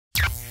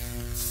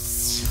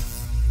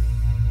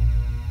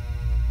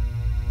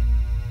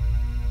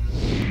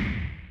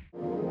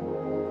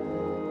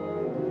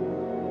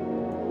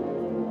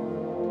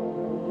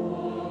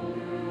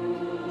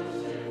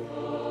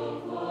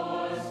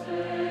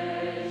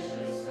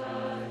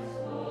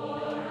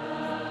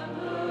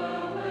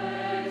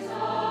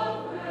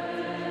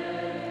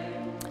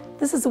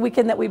This is a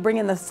weekend that we bring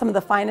in some of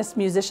the finest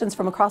musicians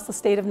from across the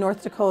state of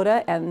North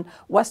Dakota and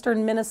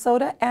western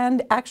Minnesota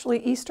and actually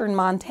eastern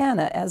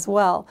Montana as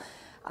well.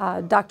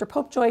 Dr.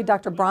 Popejoy,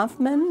 Dr.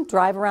 Bronfman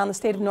drive around the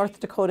state of North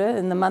Dakota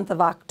in the month of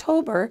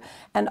October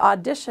and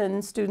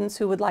audition students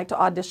who would like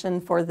to audition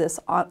for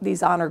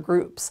these honor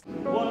groups.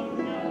 1,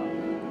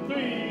 3,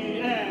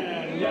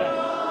 and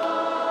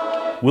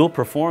yeah. We'll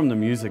perform the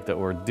music that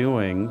we're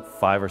doing,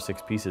 5 or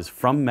 6 pieces,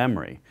 from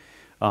memory.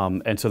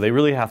 And so they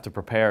really have to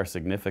prepare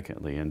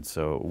significantly, and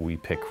so we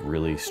pick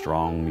really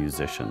strong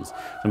musicians,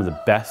 some of the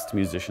best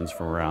musicians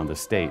from around the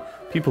state,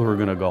 people who are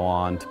going to go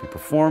on to be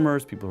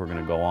performers, people who are going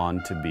to go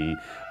on to be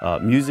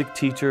music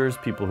teachers,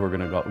 people who are going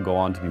to go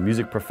on to be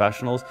music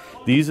professionals.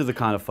 These are the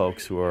kind of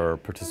folks who are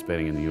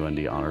participating in the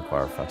UND Honor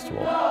Choir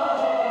Festival.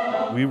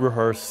 We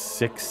rehearse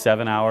 6,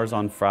 7 hours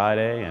on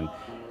Friday and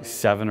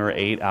 7 or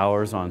 8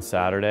 hours on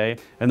Saturday.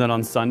 And then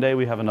on Sunday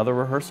we have another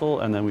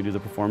rehearsal, and then we do the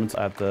performance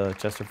at the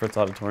Chester Fritz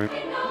Auditorium.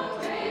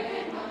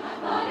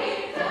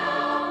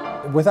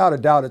 Without a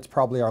doubt, it's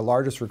probably our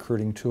largest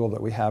recruiting tool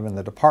that we have in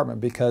the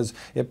department because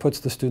it puts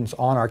the students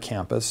on our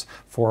campus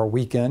for a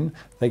weekend.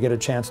 They get a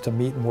chance to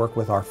meet and work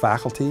with our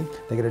faculty.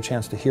 They get a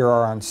chance to hear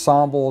our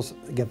ensembles,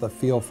 get the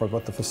feel for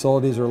what the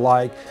facilities are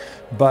like.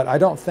 But I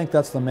don't think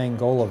that's the main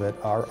goal of it.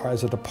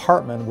 As a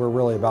department, we're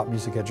really about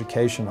music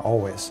education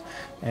always.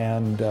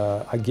 And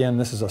again,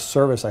 this is a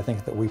service I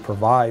think that we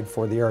provide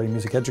for the area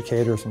music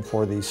educators and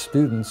for these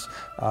students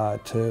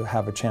to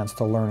have a chance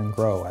to learn and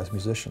grow as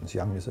musicians,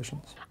 young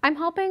musicians. I'm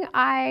hoping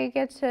I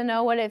get to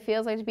know what it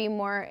feels like to be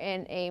more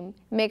in a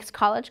mixed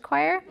college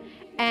choir,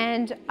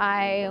 and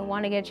I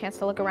want to get a chance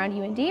to look around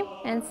UND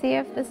and see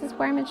if this is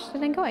where I'm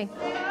interested in going.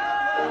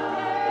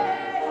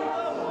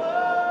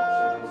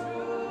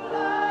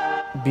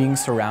 Being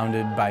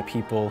surrounded by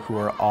people who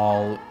are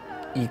all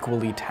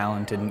equally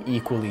talented and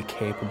equally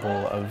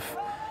capable of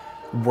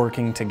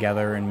working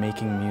together and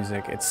making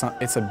music, it's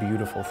a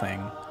beautiful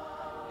thing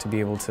to be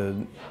able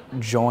to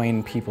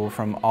join people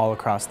from all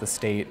across the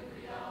state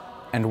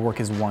and work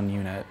as one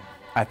unit.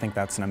 I think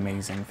that's an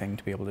amazing thing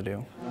to be able to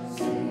do.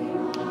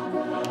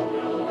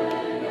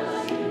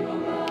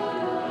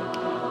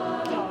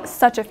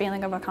 Such a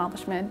feeling of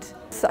accomplishment,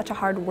 such a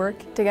hard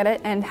work to get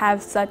it, and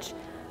have such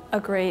a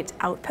great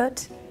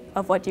output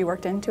of what you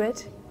worked into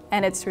it.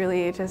 And it's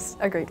really just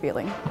a great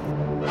feeling.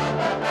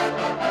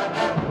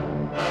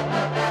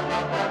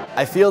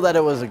 I feel that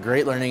it was a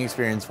great learning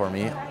experience for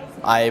me.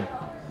 I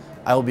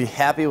will be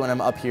happy when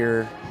I'm up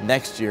here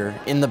next year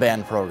in the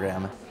band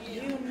program.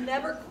 You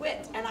never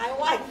quit, and I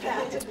like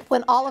that.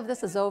 When all of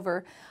this is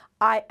over,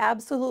 I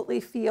absolutely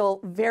feel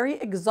very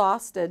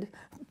exhausted,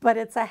 but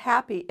it's a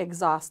happy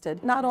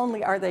exhausted. Not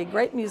only are they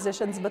great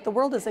musicians, but the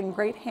world is in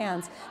great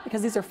hands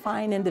because these are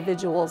fine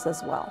individuals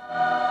as well.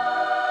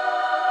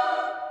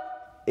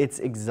 It's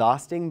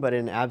exhausting, but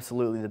in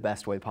absolutely the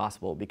best way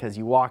possible because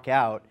you walk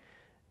out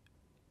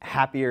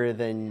happier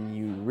than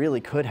you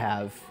really could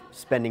have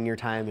spending your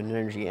time and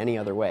energy any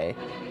other way.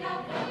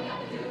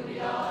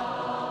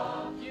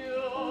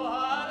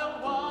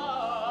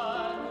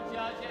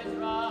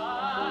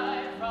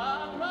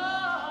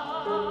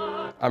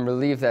 I'm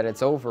relieved that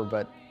it's over,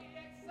 but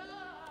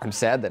I'm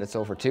sad that it's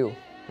over too.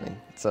 I mean,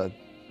 it's a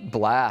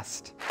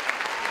blast.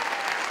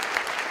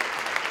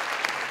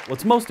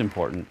 What's most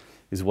important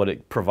is what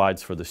it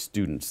provides for the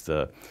students,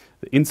 the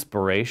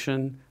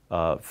inspiration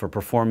for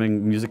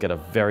performing music at a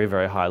very,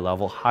 very high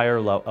level,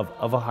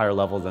 of a higher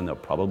level than they'll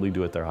probably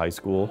do at their high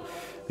school,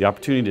 the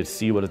opportunity to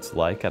see what it's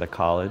like at a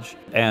college,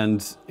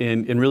 and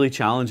in really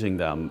challenging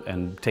them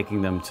and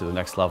taking them to the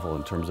next level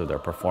in terms of their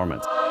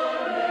performance.